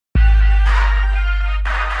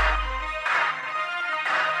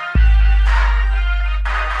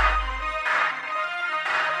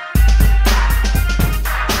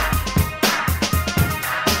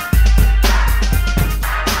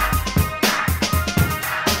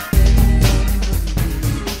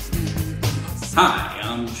Hi,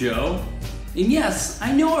 I'm Joe. And yes,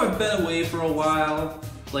 I know I've been away for a while,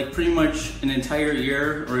 like pretty much an entire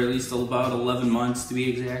year, or at least about 11 months to be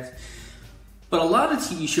exact. But a lot of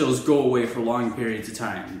TV shows go away for long periods of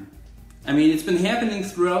time. I mean, it's been happening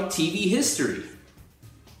throughout TV history.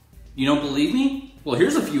 You don't believe me? Well,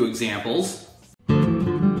 here's a few examples.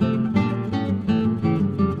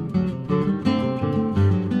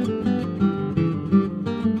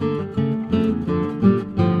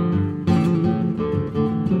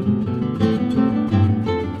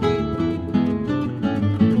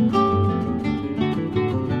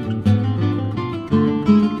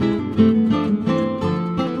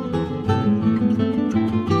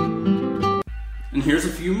 And here's a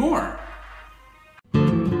few more.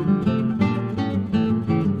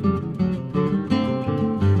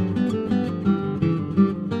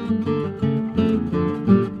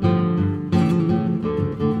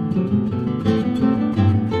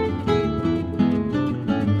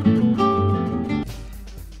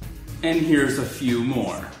 And here's a few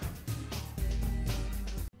more.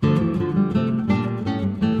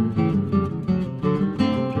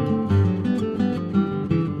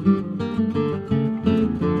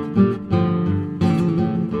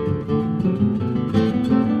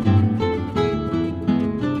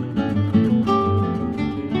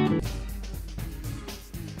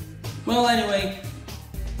 Well, anyway,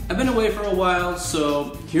 I've been away for a while,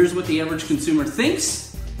 so here's what the average consumer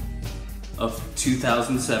thinks of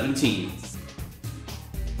 2017.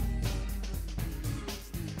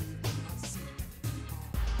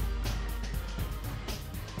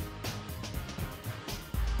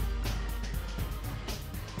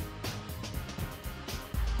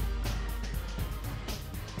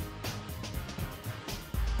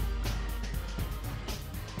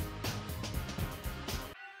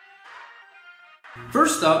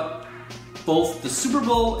 First up, both the Super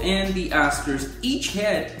Bowl and the Oscars each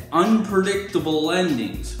had unpredictable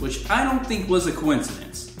endings, which I don't think was a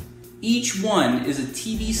coincidence. Each one is a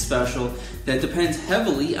TV special that depends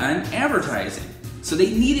heavily on advertising, so they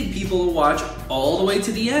needed people to watch all the way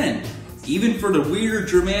to the end, even for the weird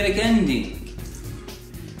dramatic ending.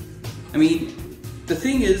 I mean, the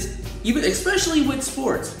thing is, even especially with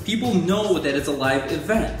sports, people know that it's a live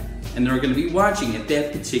event, and they're going to be watching at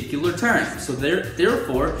that particular time. So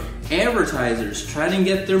therefore, advertisers try to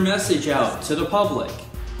get their message out to the public.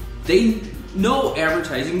 They know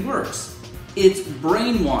advertising works. It's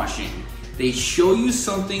brainwashing. They show you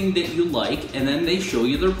something that you like, and then they show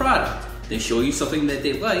you their product. They show you something that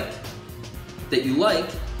they like, that you like,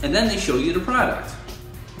 and then they show you the product.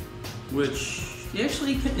 Which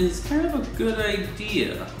actually is kind of a good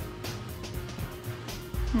idea.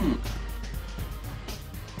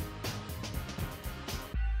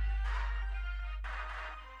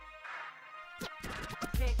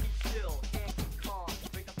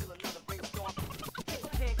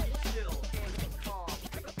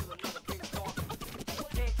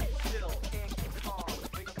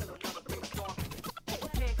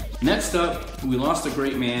 Next up, we lost a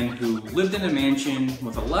great man who lived in a mansion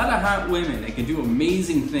with a lot of hot women that can do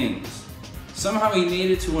amazing things. Somehow he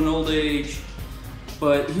made it to an old age,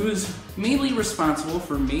 but he was mainly responsible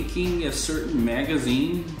for making a certain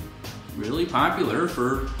magazine really popular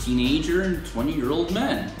for teenager and 20-year-old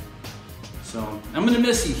men. So, I'm gonna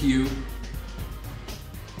miss you, Hugh.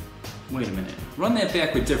 Wait a minute, run that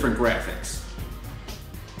back with different graphics.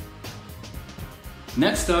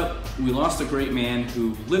 Next up, we lost a great man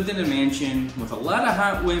who lived in a mansion with a lot of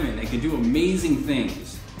hot women that can do amazing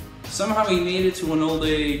things. Somehow he made it to an old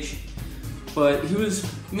age, but he was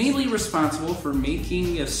mainly responsible for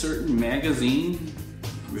making a certain magazine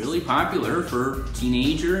really popular for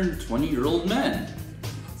teenager and 20-year-old men.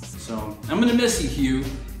 So, I'm gonna miss you, Hugh.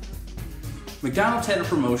 McDonald's had a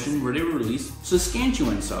promotion where they released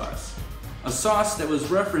Saskatchewan sauce, a sauce that was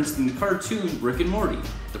referenced in the cartoon Rick and Morty.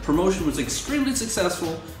 The promotion was extremely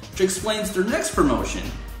successful, which explains their next promotion,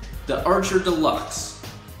 the Archer Deluxe.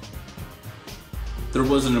 There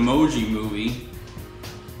was an Emoji Movie.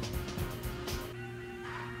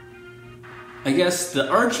 I guess the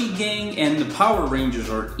Archie Gang and the Power Rangers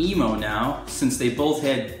are emo now, since they both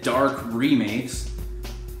had dark remakes.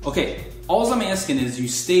 Okay, all I'm asking is you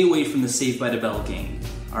stay away from the Saved by the Bell gang,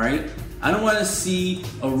 alright? I don't want to see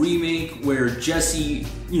a remake where Jesse,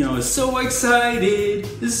 is so excited,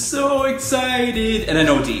 and then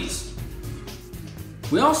ODs.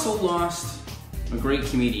 We also lost a great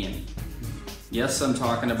comedian. Yes, I'm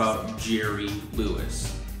talking about Jerry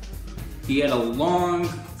Lewis. He had a long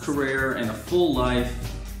career and a full life.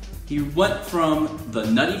 He went from the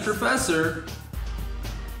Nutty Professor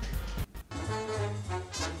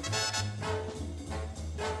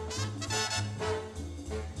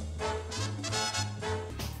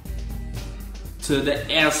to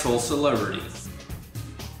the asshole celebrity.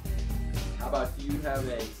 How about, do you have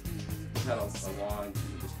you've had a long,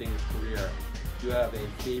 distinguished career. Do you have a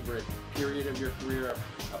favorite period of your career,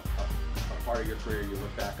 a part of your career you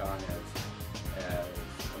look back on as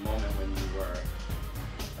a moment when you were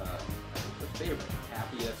the favorite,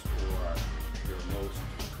 happiest, or your most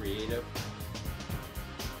creative?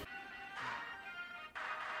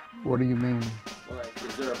 What do you mean? Well,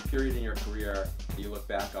 is there a period in your career that you look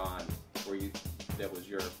back on where that was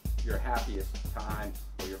your happiest time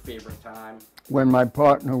or your favorite time? When my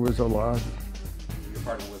partner was alive. Your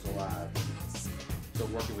partner was alive. So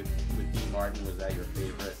working with Dean Martin, was that your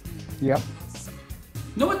favorite? Yep. You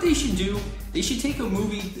know what they should do? They should take a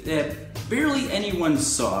movie that barely anyone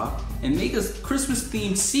saw and make a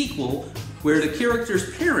Christmas-themed sequel where the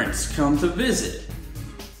characters' parents come to visit.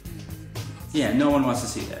 Yeah, no one wants to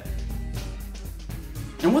see that.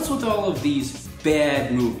 And what's with all of these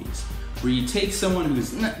bad movies where you take someone who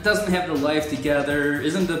doesn't have their life together,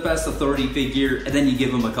 isn't the best authority figure, and then you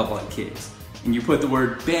give them a couple of kids? And you put the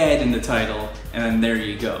word bad in the title, and then there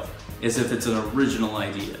you go, as if it's an original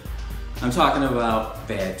idea. I'm talking about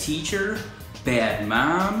Bad Teacher, Bad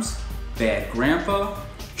Moms, Bad Grandpa,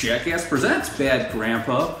 Jackass Presents Bad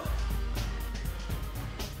Grandpa,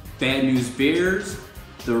 Bad News Bears,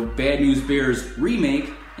 the Bad News Bears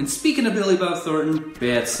remake, and speaking of Billy Bob Thornton,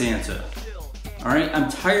 Bad Santa. Alright, I'm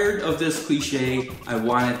tired of this cliche, I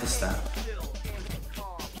want it to stop.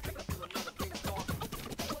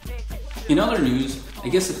 In other news, I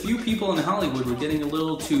guess a few people in Hollywood were getting a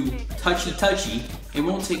little too touchy-touchy and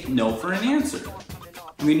won't take no for an answer.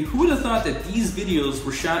 I mean, who would have thought that these videos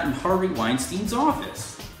were shot in Harvey Weinstein's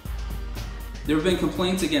office? There have been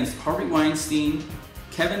complaints against Harvey Weinstein,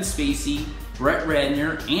 Kevin Spacey, Brett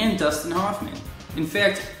Ratner, and Dustin Hoffman. In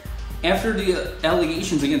fact, after the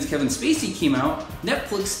allegations against Kevin Spacey came out,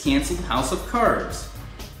 Netflix canceled House of Cards.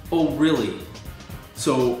 Oh, really?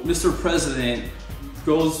 So, Mr. President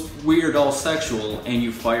goes weird, all sexual, and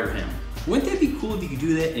you fire him. Wouldn't that be cool if you could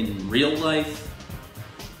do that in real life?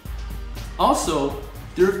 Also,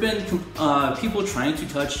 there have been people trying to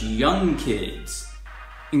touch young kids,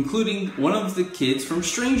 including one of the kids from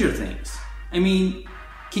Stranger Things. I mean,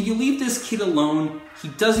 can you leave this kid alone? He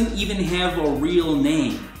doesn't even have a real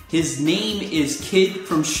name. His name is Kid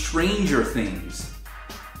from Stranger Things.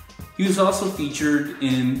 He was also featured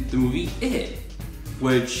in the movie It,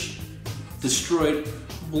 which destroyed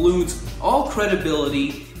Balloon's all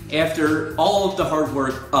credibility after all of the hard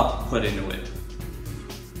work Up put into it.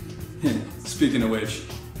 Speaking of which,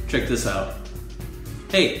 check this out.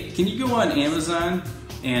 Hey, can you go on Amazon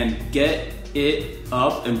and get It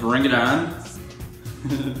Up and bring it on?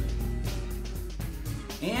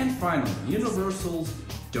 And finally, Universal's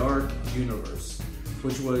Dark Universe,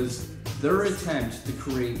 which was their attempt to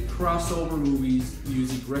create crossover movies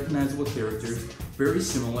using recognizable characters very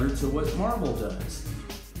similar to what Marvel does.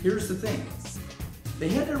 Here's the thing. They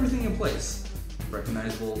had everything in place.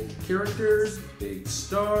 Recognizable characters, big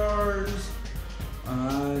stars.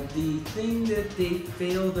 The thing that they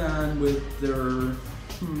failed on with their...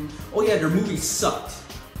 Oh yeah, their movie sucked.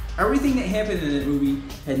 Everything that happened in that movie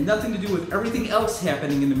had nothing to do with everything else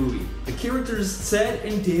happening in the movie. The characters said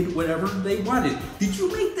and did whatever they wanted. Did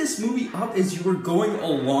you make this movie up as you were going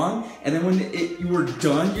along, and then when you were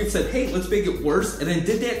done, you said, hey, let's make it worse, and then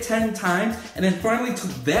did that 10 times, and then finally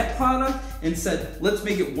took that product and said, let's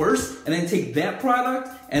make it worse, and then take that product,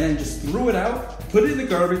 and then just threw it out, put it in the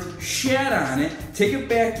garbage, shat on it, take it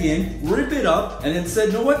back in, rip it up, and then said,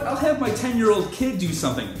 you know what, I'll have my 10-year-old kid do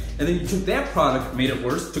something. And then you took that product, made it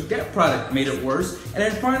worse, took that product, made it worse, and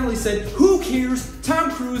then finally said, who cares,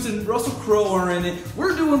 Tom Cruise and Russell Crowe are in it,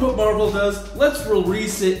 we're doing what Marvel does, let's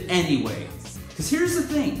release it anyway. Because here's the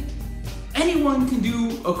thing, anyone can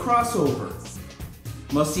do a crossover.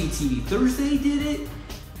 Must See TV Thursday did it,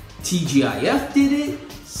 TGIF did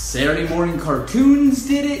it, Saturday Morning Cartoons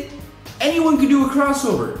did it, anyone can do a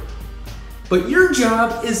crossover. But your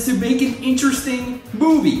job is to make an interesting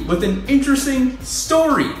movie with an interesting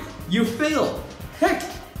story. You failed. Heck,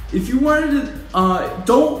 if you wanted to,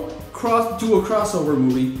 don't do a crossover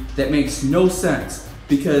movie that makes no sense,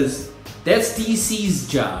 because that's DC's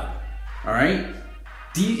job, alright?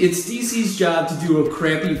 It's DC's job to do a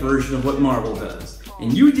crappy version of what Marvel does.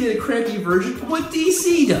 And you did a crappy version of what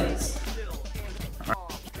DC does.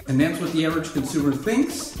 And that's what the average consumer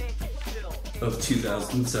thinks of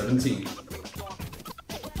 2017.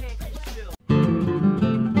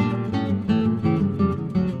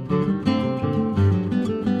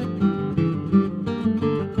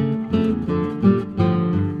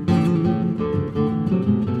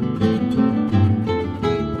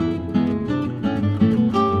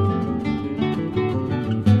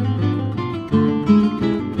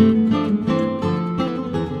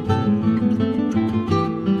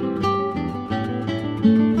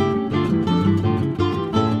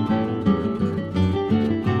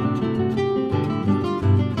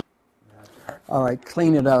 All right,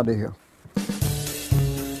 clean it out of here.